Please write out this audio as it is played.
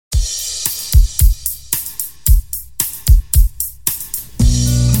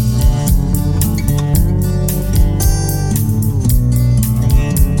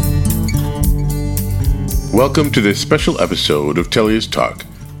Welcome to this special episode of Titus Talk.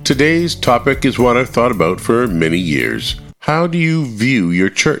 Today's topic is one I've thought about for many years. How do you view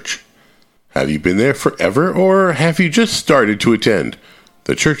your church? Have you been there forever, or have you just started to attend?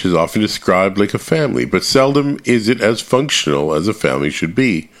 The church is often described like a family, but seldom is it as functional as a family should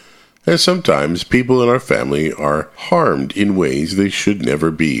be. And sometimes people in our family are harmed in ways they should never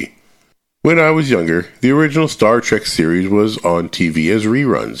be. When I was younger, the original Star Trek series was on TV as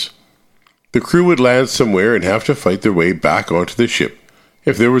reruns. The crew would land somewhere and have to fight their way back onto the ship.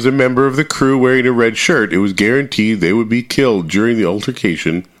 If there was a member of the crew wearing a red shirt, it was guaranteed they would be killed during the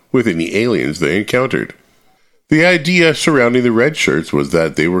altercation with any aliens they encountered. The idea surrounding the red shirts was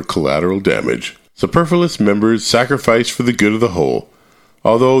that they were collateral damage, superfluous members sacrificed for the good of the whole.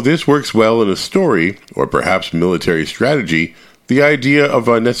 Although this works well in a story, or perhaps military strategy, the idea of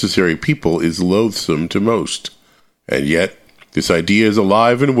unnecessary people is loathsome to most. And yet, this idea is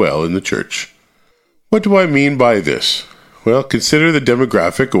alive and well in the church. What do I mean by this? Well, consider the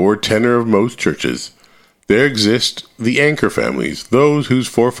demographic or tenor of most churches. There exist the anchor families, those whose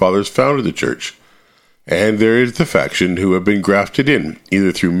forefathers founded the church. And there is the faction who have been grafted in,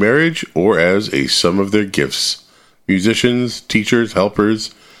 either through marriage or as a sum of their gifts. Musicians, teachers,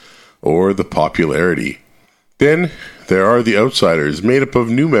 helpers, or the popularity. Then there are the outsiders, made up of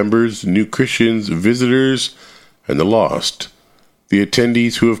new members, new Christians, visitors, and the lost. The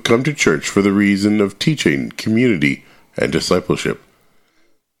attendees who have come to church for the reason of teaching, community, and discipleship.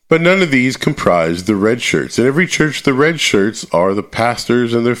 But none of these comprise the red shirts. In every church, the red shirts are the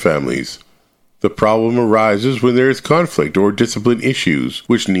pastors and their families. The problem arises when there is conflict or discipline issues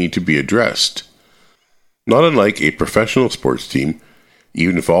which need to be addressed. Not unlike a professional sports team,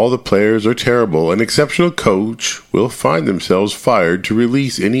 even if all the players are terrible, an exceptional coach will find themselves fired to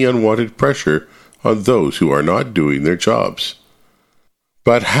release any unwanted pressure on those who are not doing their jobs.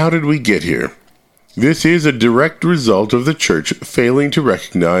 But how did we get here? This is a direct result of the church failing to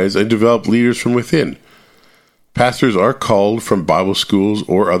recognize and develop leaders from within. Pastors are called from Bible schools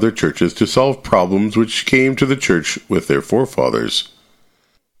or other churches to solve problems which came to the church with their forefathers.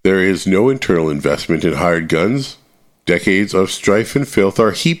 There is no internal investment in hired guns. Decades of strife and filth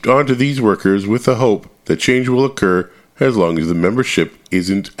are heaped onto these workers with the hope that change will occur as long as the membership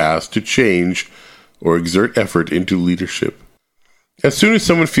isn't asked to change or exert effort into leadership. As soon as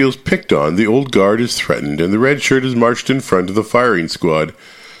someone feels picked on, the old guard is threatened and the red shirt is marched in front of the firing squad.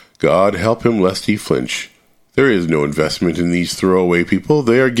 God help him lest he flinch. There is no investment in these throwaway people.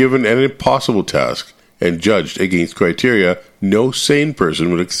 They are given an impossible task and judged against criteria no sane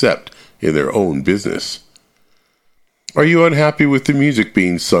person would accept in their own business. Are you unhappy with the music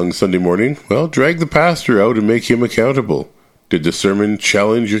being sung Sunday morning? Well, drag the pastor out and make him accountable. Did the sermon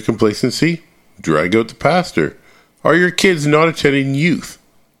challenge your complacency? Drag out the pastor. Are your kids not attending youth?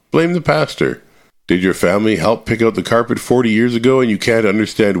 Blame the pastor. Did your family help pick out the carpet 40 years ago and you can't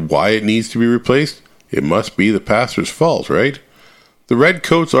understand why it needs to be replaced? It must be the pastor's fault, right? The red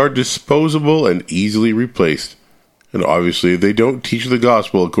coats are disposable and easily replaced. And obviously they don't teach the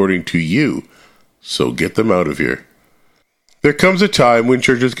gospel according to you, so get them out of here. There comes a time when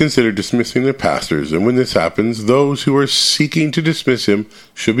churches consider dismissing their pastors, and when this happens, those who are seeking to dismiss him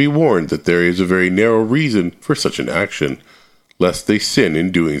should be warned that there is a very narrow reason for such an action, lest they sin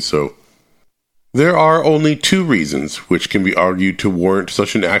in doing so. There are only two reasons which can be argued to warrant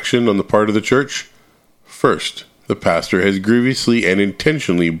such an action on the part of the church. First, the pastor has grievously and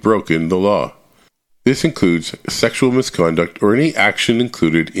intentionally broken the law. This includes sexual misconduct or any action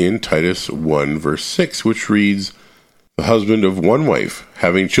included in Titus 1 verse 6, which reads, "The husband of one wife,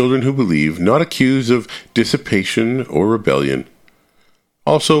 having children who believe, not accused of dissipation or rebellion."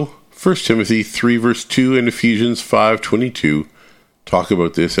 Also, 1 Timothy 3 verse 2 and Ephesians 5:22 talk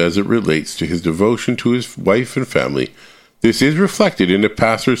about this as it relates to his devotion to his wife and family. This is reflected in a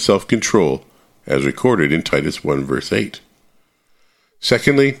pastor's self-control, as recorded in Titus 1 verse 8.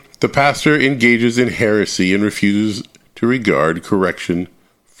 Secondly, the pastor engages in heresy and refuses to regard correction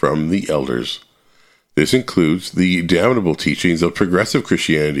from the elders. This includes the damnable teachings of progressive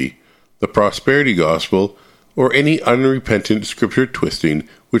Christianity, the prosperity gospel, or any unrepentant scripture twisting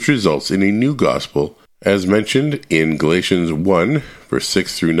which results in a new gospel, as mentioned in Galatians 1, verse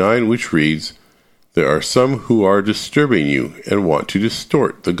 6 through 9, which reads, "There are some who are disturbing you and want to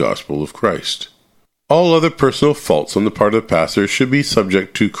distort the gospel of Christ." All other personal faults on the part of the pastor should be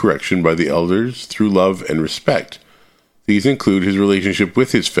subject to correction by the elders through love and respect. These include his relationship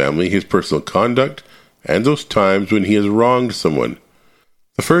with his family, his personal conduct, and those times when he has wronged someone.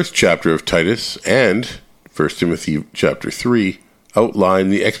 The first chapter of Titus and 1 Timothy chapter 3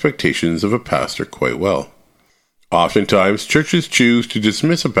 outline the expectations of a pastor quite well. Oftentimes, churches choose to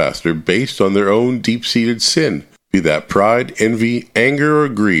dismiss a pastor based on their own deep-seated sin, be that pride, envy, anger, or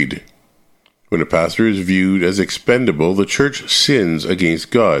greed. When a pastor is viewed as expendable, the church sins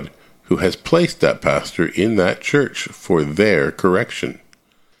against God, who has placed that pastor in that church for their correction.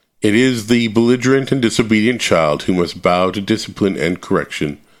 It is the belligerent and disobedient child who must bow to discipline and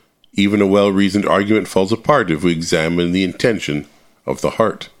correction. Even a well-reasoned argument falls apart if we examine the intention of the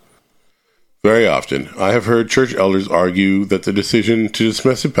heart. Very often, I have heard church elders argue that the decision to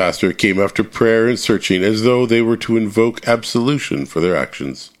dismiss a pastor came after prayer and searching, as though they were to invoke absolution for their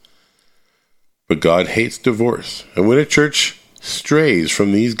actions. But God hates divorce, and when a church strays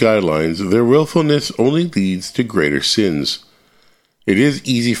from these guidelines, their willfulness only leads to greater sins. It is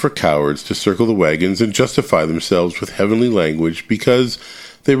easy for cowards to circle the wagons and justify themselves with heavenly language because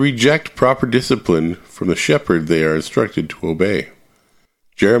they reject proper discipline from the shepherd they are instructed to obey.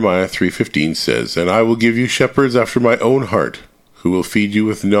 Jeremiah 3:15 says, "And I will give you shepherds after my own heart, who will feed you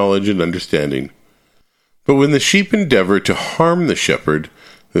with knowledge and understanding. But when the sheep endeavor to harm the shepherd,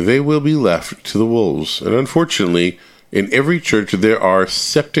 they will be left to the wolves." And unfortunately, in every church there are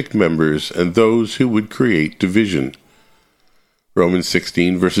septic members and those who would create division. Romans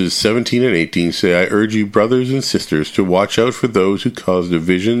 16 verses 17 and 18 say, "I urge you, brothers and sisters, to watch out for those who cause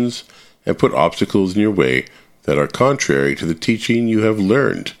divisions and put obstacles in your way that are contrary to the teaching you have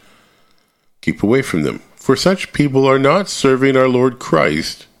learned. Keep away from them, for such people are not serving our Lord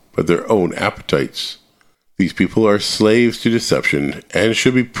Christ, but their own appetites. These people are slaves to deception and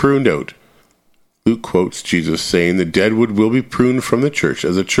should be pruned out." Luke quotes Jesus saying the deadwood will be pruned from the church.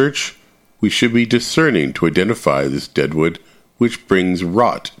 As a church, we should be discerning to identify this deadwood, which brings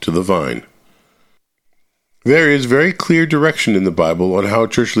rot to the vine. There is very clear direction in the Bible on how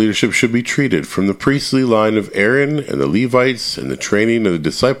church leadership should be treated, from the priestly line of Aaron and the Levites and the training of the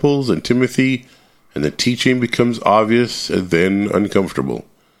disciples and Timothy, and the teaching becomes obvious and then uncomfortable.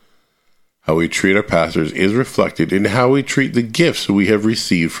 How we treat our pastors is reflected in how we treat the gifts we have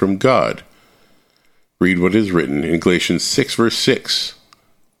received from God. Read what is written in Galatians 6 verse 6.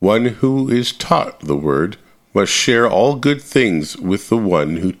 "One who is taught the word must share all good things with the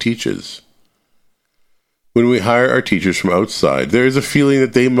one who teaches." When we hire our teachers from outside, there is a feeling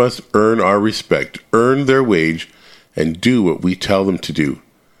that they must earn our respect, earn their wage, and do what we tell them to do.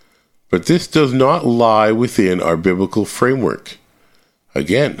 But this does not lie within our biblical framework.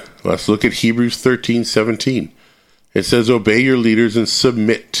 Again, let's look at Hebrews 13:17. It says, "Obey your leaders and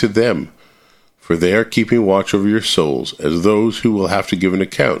submit to them, for they are keeping watch over your souls, as those who will have to give an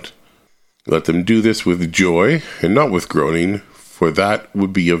account. Let them do this with joy and not with groaning, for that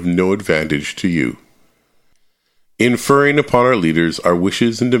would be of no advantage to you." Inferring upon our leaders our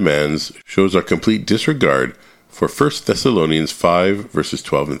wishes and demands shows our complete disregard for 1 Thessalonians 5 verses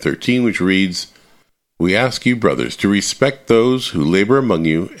 12 and 13, which reads, "We ask you, brothers, to respect those who labor among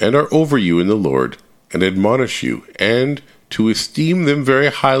you and are over you in the Lord, and admonish you, and to esteem them very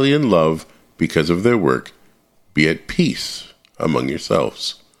highly in love because of their work. Be at peace among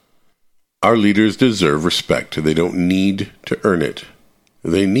yourselves." Our leaders deserve respect. They don't need to earn it.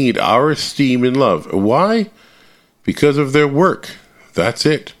 They need our esteem and love. Why? Because of their work. That's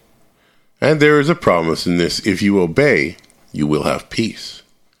it. And there is a promise in this: if you obey, you will have peace.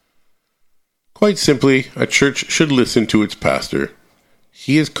 Quite simply, a church should listen to its pastor.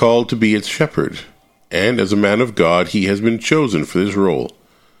 He is called to be its shepherd, and as a man of God, he has been chosen for this role.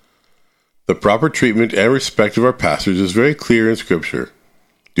 The proper treatment and respect of our pastors is very clear in Scripture.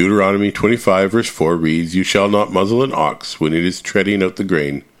 Deuteronomy 25 verse 4 reads, "You shall not muzzle an ox when it is treading out the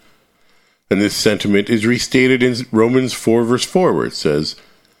grain." And this sentiment is restated in Romans 4 verse 4, where it says,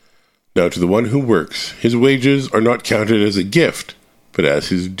 "Now to the one who works, his wages are not counted as a gift, but as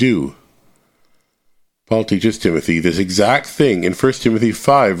his due." Paul teaches Timothy this exact thing in 1 Timothy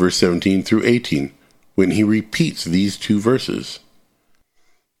 5 verse 17 through 18, when he repeats these two verses.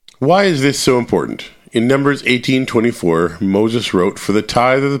 Why is this so important? In Numbers 18:24, Moses wrote, "For the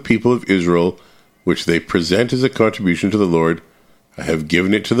tithe of the people of Israel, which they present as a contribution to the Lord, I have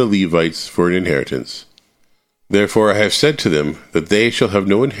given it to the Levites for an inheritance. Therefore I have said to them that they shall have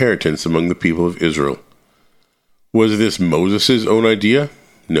no inheritance among the people of Israel." Was this Moses' own idea?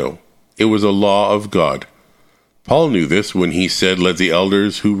 No. It was a law of God. Paul knew this when he said, "Let the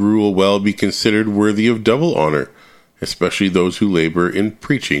elders who rule well be considered worthy of double honor, especially those who labor in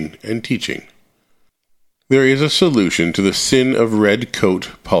preaching and teaching." There is a solution to the sin of red coat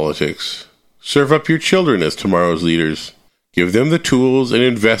politics. Serve up your children as tomorrow's leaders. Give them the tools and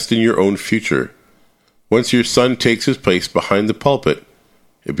invest in your own future. Once your son takes his place behind the pulpit,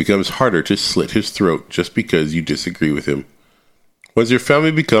 it becomes harder to slit his throat just because you disagree with him. Once your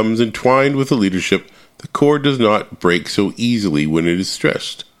family becomes entwined with the leadership the cord does not break so easily when it is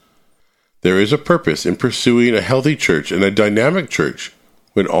stressed. There is a purpose in pursuing a healthy church and a dynamic church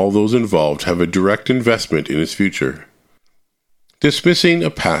when all those involved have a direct investment in its future. Dismissing a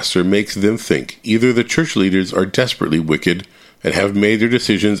pastor makes them think either the church leaders are desperately wicked and have made their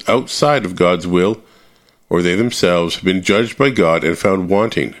decisions outside of God's will, or they themselves have been judged by God and found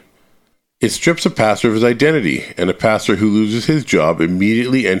wanting. It strips a pastor of his identity, and a pastor who loses his job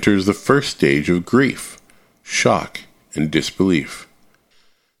immediately enters the first stage of grief, shock, and disbelief.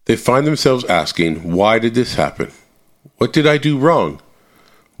 They find themselves asking, why did this happen? What did I do wrong?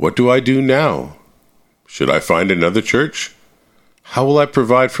 What do I do now? Should I find another church? How will I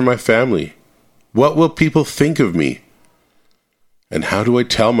provide for my family? What will people think of me? And how do I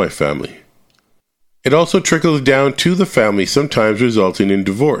tell my family? It also trickles down to the family, sometimes resulting in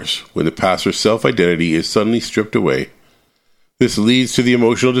divorce, when the pastor's self-identity is suddenly stripped away. This leads to the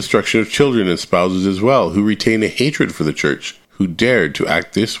emotional destruction of children and spouses as well, who retain a hatred for the church, who dared to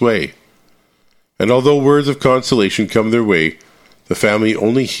act this way. And although words of consolation come their way, the family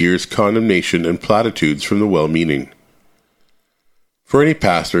only hears condemnation and platitudes from the well-meaning. For any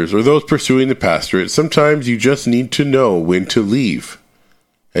pastors, or those pursuing the pastorate, sometimes you just need to know when to leave.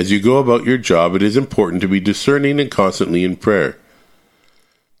 As you go about your job, it is important to be discerning and constantly in prayer.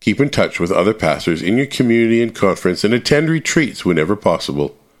 Keep in touch with other pastors in your community and conference and attend retreats whenever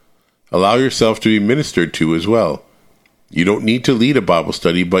possible. Allow yourself to be ministered to as well. You don't need to lead a Bible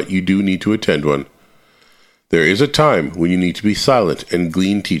study, but you do need to attend one. There is a time when you need to be silent and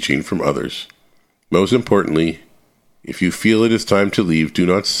glean teaching from others. Most importantly, if you feel it is time to leave, do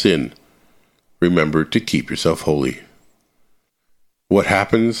not sin. Remember to keep yourself holy. What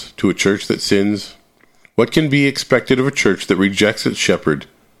happens to a church that sins? What can be expected of a church that rejects its shepherd?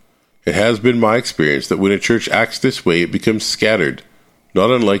 It has been my experience that when a church acts this way, it becomes scattered.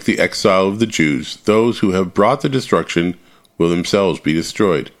 Not unlike the exile of the Jews, those who have brought the destruction will themselves be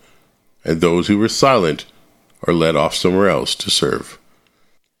destroyed, and those who were silent are led off somewhere else to serve.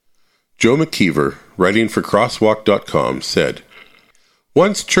 Joe McKeever, writing for Crosswalk.com, said,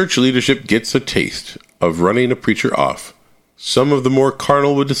 "Once church leadership gets a taste of running a preacher off, some of the more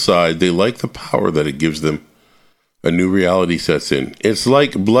carnal would decide they like the power that it gives them. A new reality sets in. It's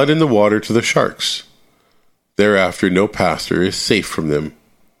like blood in the water to the sharks. Thereafter, no pastor is safe from them.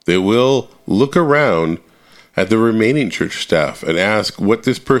 They will look around at the remaining church staff and ask what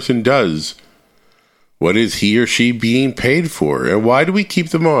this person does. What is he or she being paid for, and why do we keep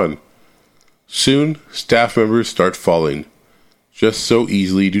them on? Soon, staff members start falling. Just so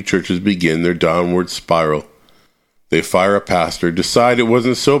easily do churches begin their downward spiral. They fire a pastor, decide it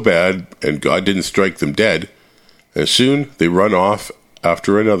wasn't so bad, and God didn't strike them dead, and soon they run off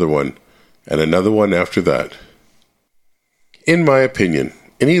after another one, and another one after that. In my opinion,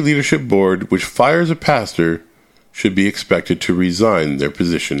 any leadership board which fires a pastor should be expected to resign their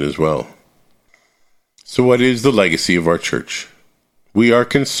position as well." So what is the legacy of our church? We are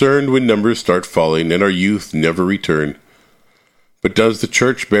concerned when numbers start falling and our youth never return. But does the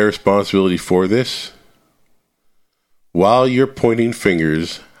church bear responsibility for this? While you're pointing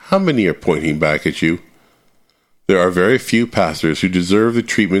fingers, how many are pointing back at you? There are very few pastors who deserve the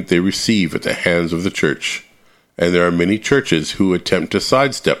treatment they receive at the hands of the church, and there are many churches who attempt to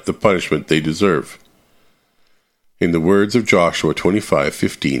sidestep the punishment they deserve. In the words of Joshua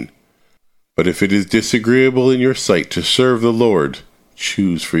 25:15, "But if it is disagreeable in your sight to serve the Lord,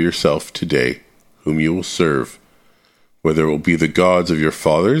 choose for yourself today whom you will serve, whether it will be the gods of your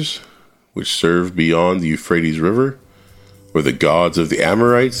fathers, which serve beyond the Euphrates River, or the gods of the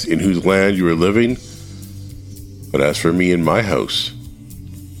Amorites in whose land you are living. But as for me and my house,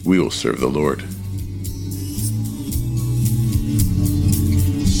 we will serve the Lord."